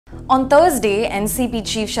On Thursday, NCP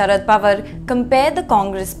chief Sharad Pawar compared the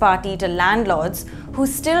Congress party to landlords who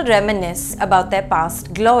still reminisce about their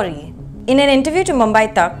past glory. In an interview to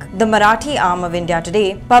Mumbai Tak, the Marathi arm of India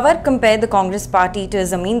Today, Pawar compared the Congress party to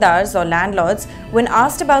zamindars or landlords when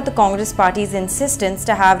asked about the Congress party's insistence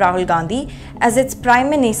to have Rahul Gandhi as its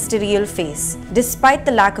prime-ministerial face, despite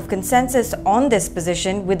the lack of consensus on this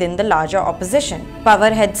position within the larger opposition.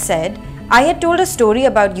 Pawar had said, "I had told a story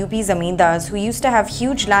about UP zamindars who used to have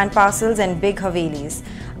huge land parcels and big havelis.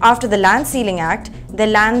 After the Land Ceiling Act, their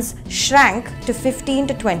lands shrank to 15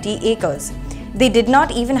 to 20 acres. They did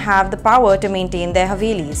not even have the power to maintain their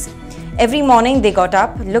havelis. Every morning they got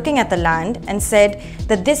up, looking at the land, and said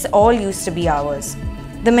that this all used to be ours."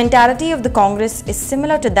 The mentality of the Congress is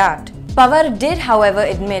similar to that. Pawar did, however,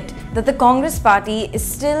 admit that the Congress party is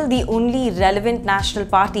still the only relevant national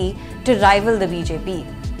party to rival the BJP.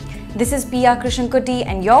 This is PR Krishnankutty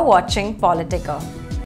and you're watching Politica.